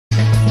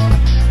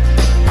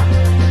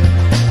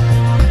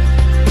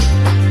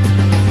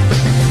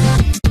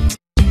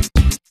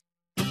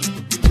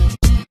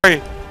sorry.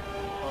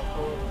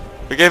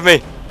 Forgive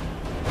me.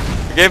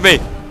 Forgive me.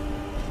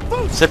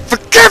 I said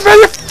forgive me,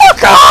 you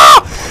fucker!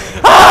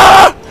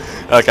 Ah!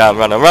 Okay, I'm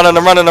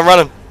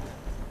running.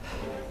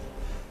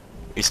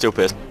 He's still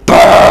pissed.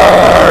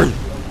 Burn!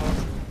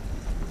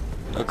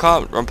 I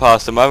can't run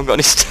past him, I haven't got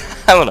any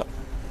stamina.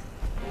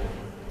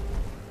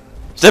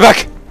 Stay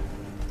back!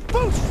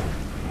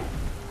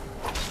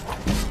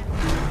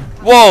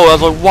 Whoa, that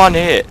was like one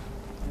hit.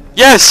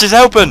 Yes, she's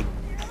helping!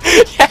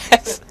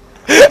 Yes!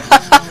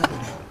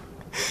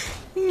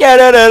 No.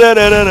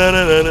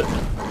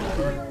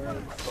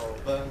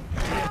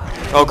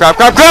 Oh crap!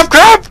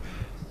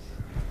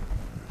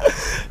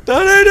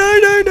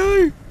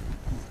 No!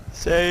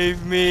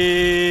 Save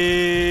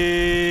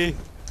me!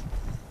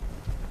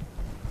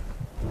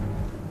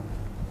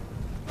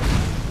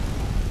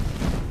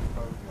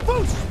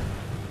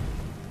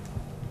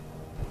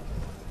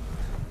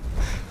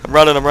 I'm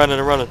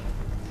running.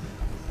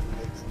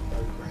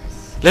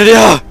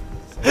 Lydia!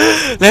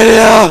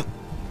 Lydia!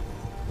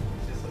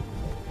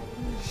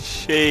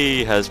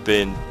 She has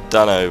been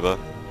done over.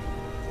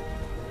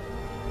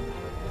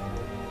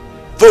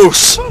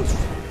 Foos!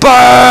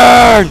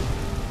 Burn!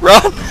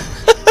 Run!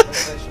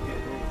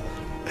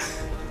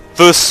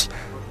 Foos!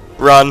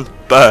 Run!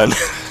 Burn!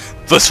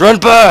 Foos! Run!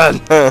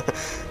 Burn! I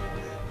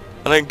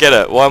don't get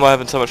it. Why am I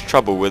having so much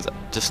trouble with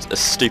just a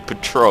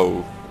stupid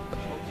troll?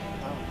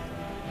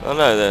 Oh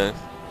no, there.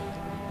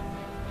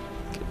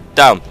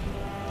 Down.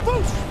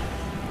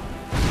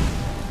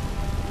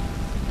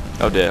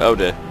 Oh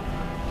dear.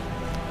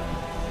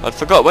 I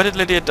forgot. Where did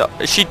Lydia die?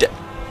 Is she dead?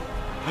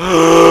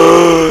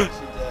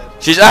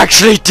 She's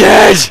actually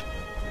dead!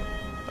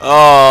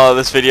 Oh,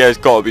 this video's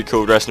got to be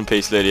called Rest in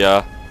Peace,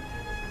 Lydia.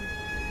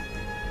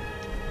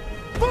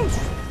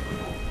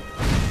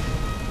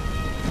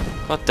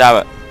 God damn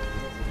it.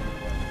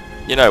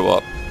 You know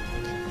what?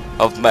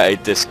 I've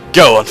made this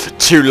go on for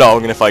too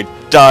long, and if I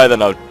die,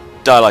 then I'll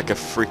die like a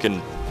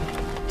freaking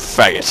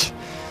faggot.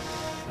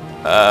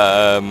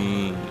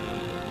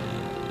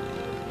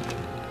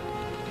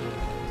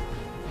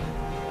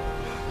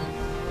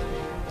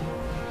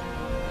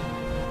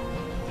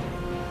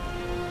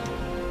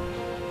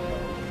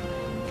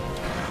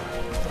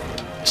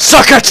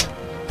 Suck it!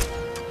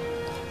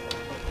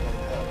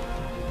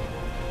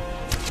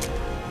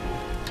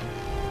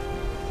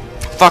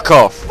 Fuck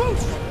off!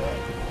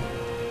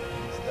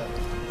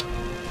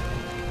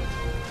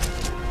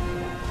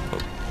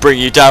 Bring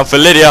you down for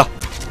Lydia!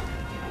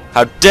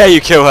 How dare you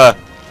kill her!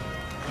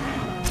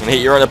 I'm gonna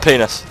hit you on the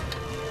penis.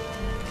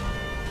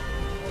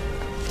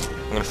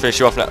 I'm gonna finish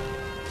you off now.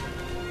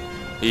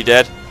 Are you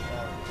dead?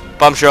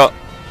 Bum shot.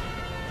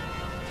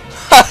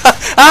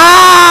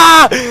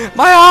 Ah!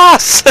 My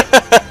ass!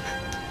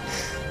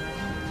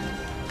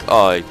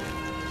 I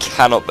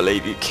cannot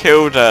believe you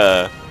killed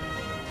her.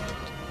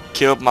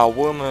 Killed my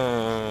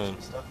woman.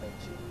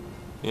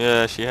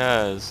 Yeah, she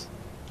has.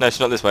 No, she's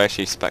not this way.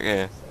 She's back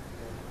here.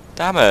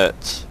 Damn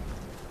it!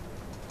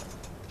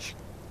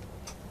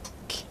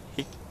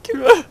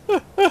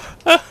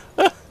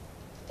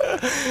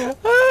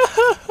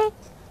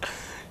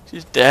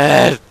 She's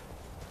dead.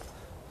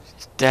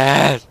 She's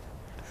dead.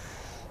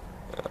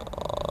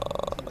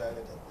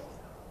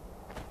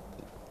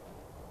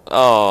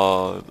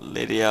 Oh,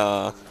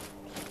 Lydia.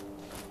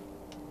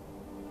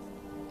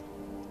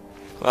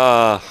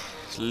 Ah,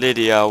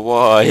 Lydia,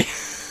 why?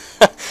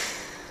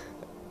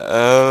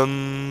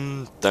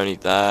 Don't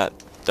need that.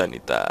 Don't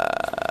need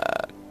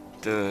that.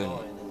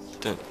 Don't.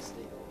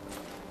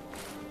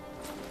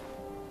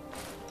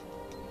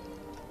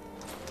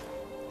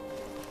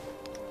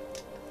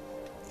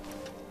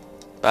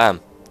 Bam.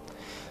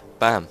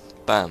 Bam.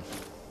 Bam.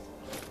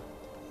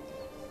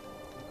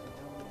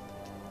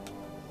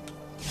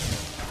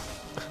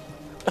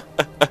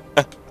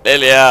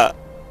 Lydia!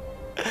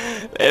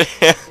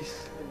 Lydia!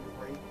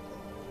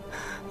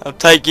 I'll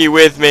take you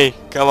with me.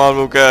 Come on,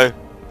 we'll go.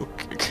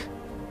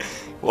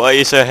 Why are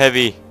you so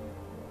heavy?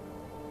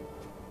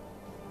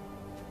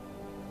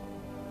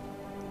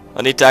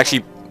 I need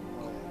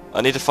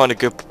to find a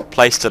good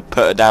place to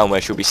put her down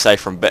where she'll be safe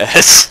from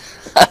bears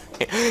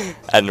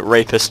and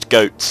rapist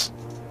goats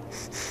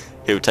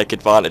who will take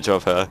advantage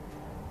of her.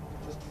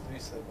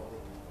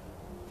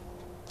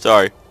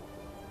 Sorry.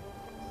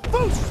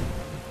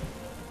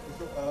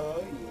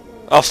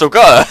 I've still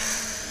got her.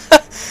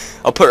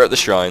 I'll put her at the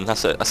shrine.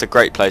 That's a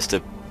great place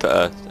to put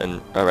her in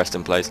her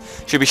resting place.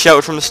 She'll be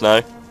sheltered from the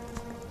snow.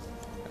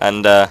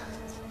 And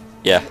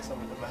yeah.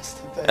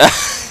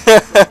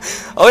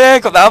 Oh yeah, I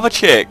got that other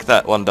chick.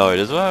 That one died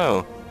as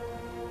well.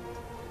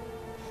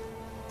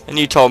 And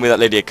you told me that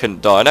Lydia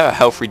couldn't die. I know her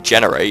health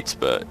regenerates,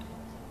 but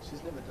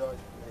she's never died.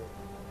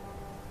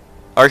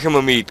 I reckon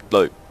when we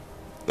like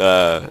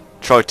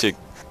try to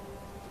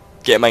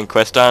get a main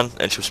quest done,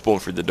 and she'll spawn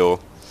through the door,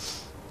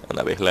 and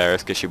that'd be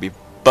hilarious because she'll be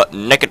butt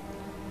naked.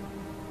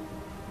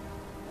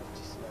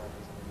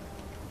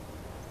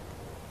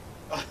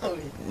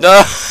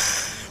 No,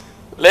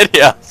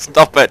 Lydia,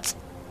 stop it!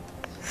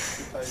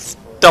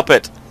 Stop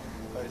it!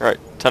 Right,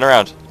 turn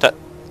around.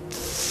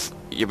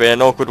 You're being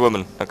an awkward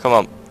woman. Now come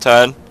on,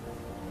 turn.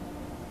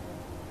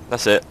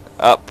 That's it.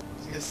 Up.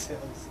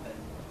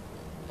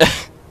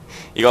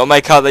 You gotta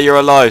make out that you're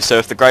alive, so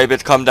if the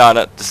greybeards come down,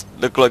 it just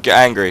look like you're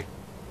angry.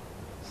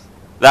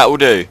 That will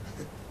do.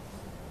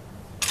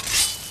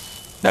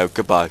 No,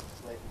 goodbye.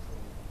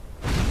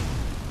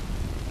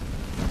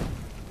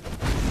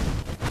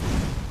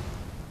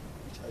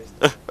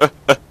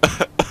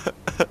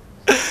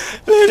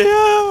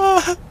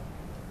 Lydia!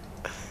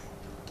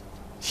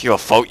 It's your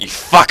fault, you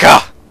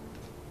fucker!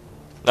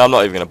 No, I'm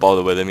not even gonna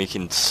bother with him. He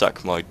can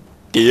suck my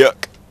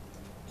dick.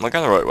 Am I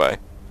going the right way?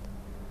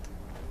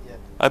 Yeah.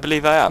 I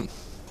believe I am.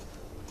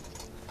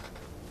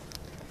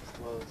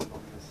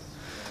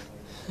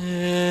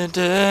 I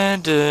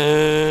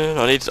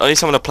need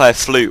someone to play a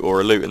flute or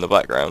a lute in the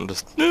background.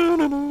 Just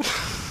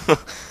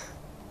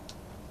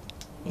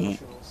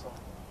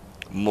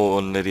more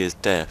on Lydia's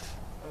death.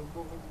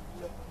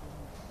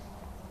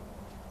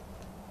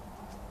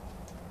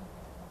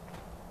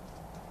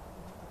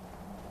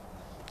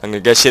 I'm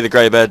gonna go see the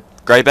Graybeards?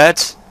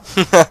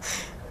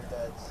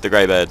 The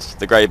Graybeards.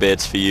 The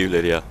Graybeards for you,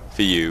 Lydia.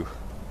 For you.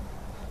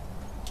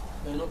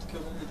 They're not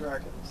killing the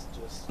dragons,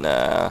 just...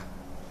 Nah.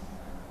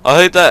 I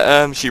hope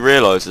that she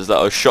realises that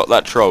I shot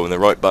that troll in the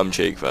right bum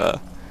cheek for her.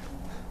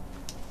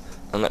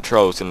 And that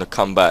troll's gonna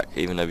come back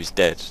even though he's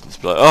dead.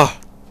 Just be like, oh,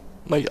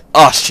 my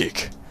ass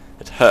cheek.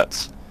 It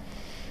hurts.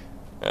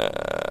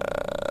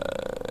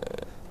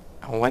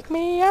 Wake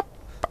me up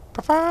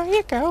before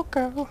you go.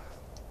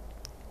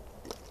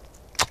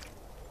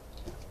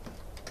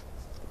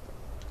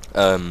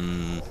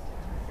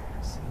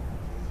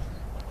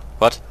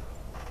 What?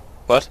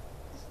 What?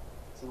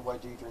 So why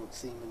do you drink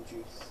semen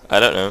juice?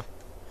 I don't know.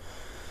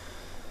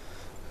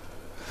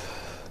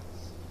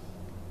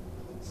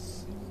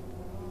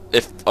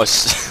 If I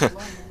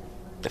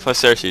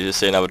seriously just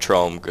see another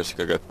troll, I'm just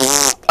gonna go.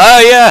 Oh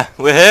yeah,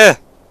 we're here,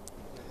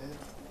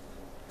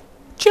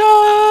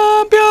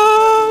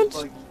 champions!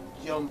 Like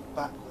jump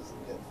backwards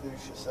and get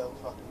loose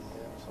yourself up in the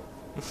air or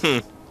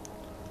something.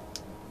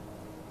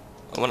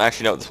 I want to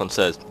actually know what this one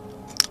says.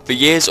 For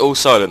years all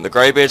silent, the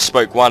Graybeards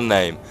spoke one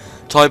name,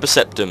 Tiber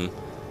Septim.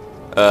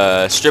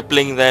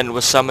 Stripling then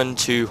was summoned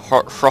to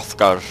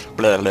Hrothgar.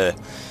 Blah, blah.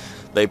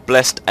 They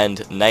blessed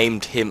and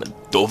named him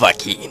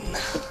Dovahkiin.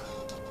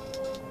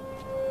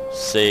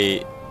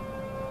 See,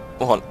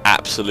 what an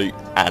absolute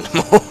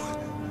animal.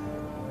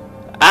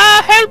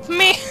 Ah, help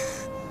me!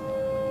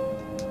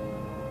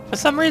 For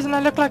some reason I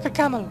look like a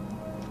camel.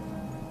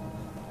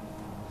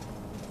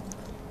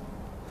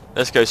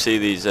 Let's go see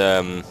these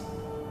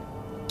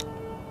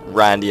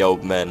randy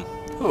old men.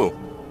 Ooh.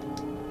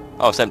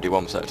 Oh, it's empty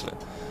one was actually.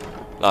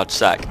 Large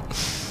sack.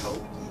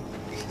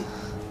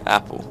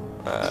 Apple.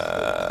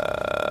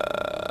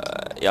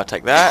 Yeah, I'll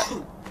take that.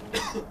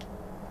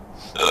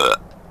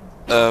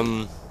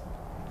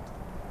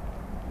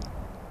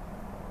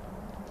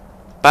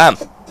 Bam!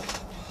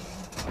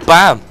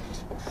 Bam!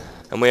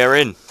 And we are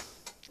in.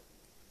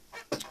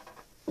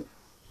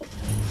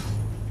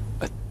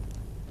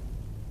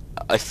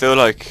 I feel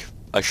like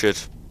I should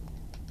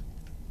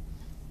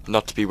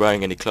not to be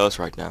wearing any clothes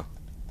right now.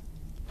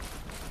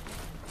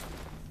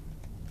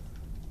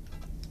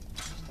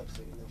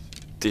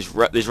 These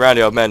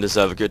roundy old men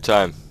deserve a good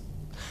time.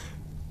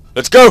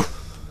 Let's go!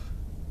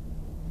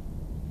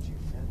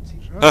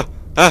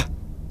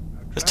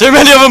 There's too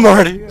many of them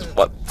already!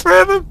 What?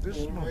 Three of them?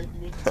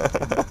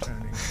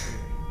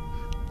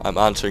 I'm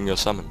answering your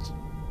summons.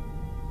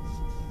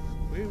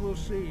 We will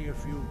see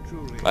if you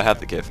truly I have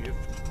the gift.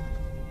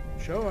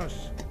 Show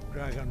us,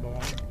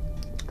 Dragonborn.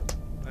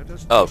 Let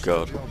us Oh listen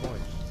god. to your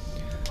voice.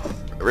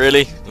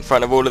 Really? In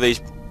front of all of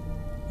these...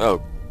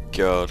 Oh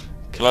god.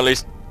 Can I at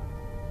least...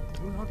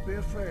 Do not be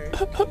afraid.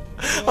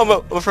 I'm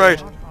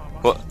afraid.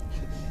 What?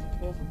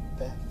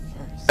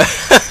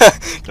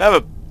 Can I have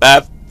a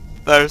bath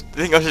first? I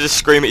think I should just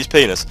scream at his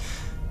penis.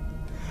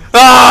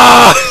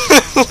 Ah!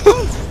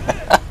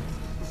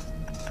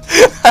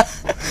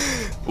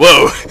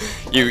 Whoa!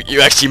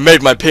 You actually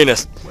made my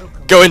penis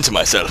go into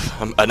myself.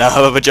 I now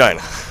have a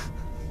vagina.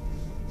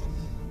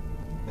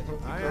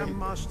 I am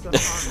Master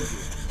Arnold.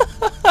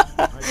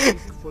 I seek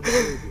for the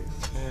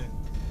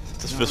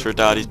Graybeards. Just puts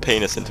Radadi's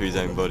penis into his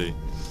own body.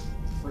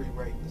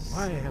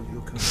 Why have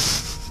you come?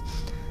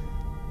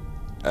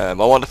 I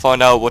want to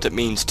find out what it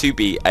means to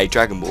be a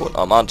Dragonborn.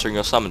 I'm answering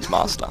your summons,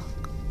 Master.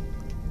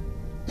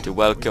 To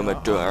welcome a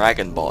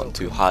Dragonborn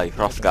to High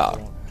Hrothgar.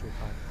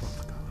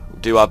 We'll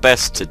do our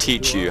best to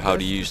teach you how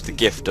to use the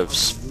gift of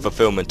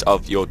fulfillment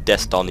of your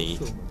destiny.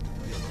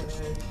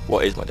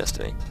 What is my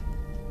destiny?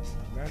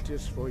 That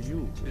is for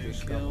you to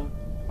discover.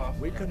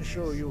 We can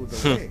show you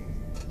the way,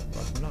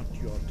 but not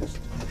your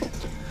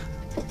destination.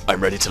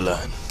 I'm ready to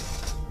learn.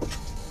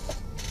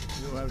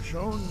 You have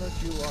shown that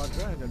you are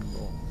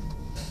Dragonborn.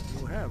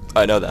 You have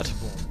I know that.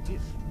 Dragonborn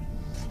gift.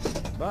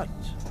 But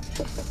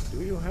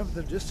do you have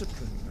the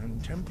discipline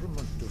and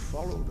temperament to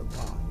follow the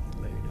path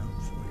laid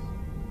out for you?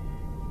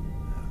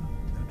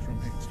 That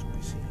remains to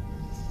be seen.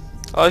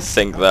 I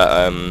think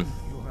that You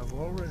have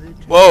already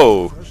taken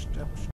whoa! the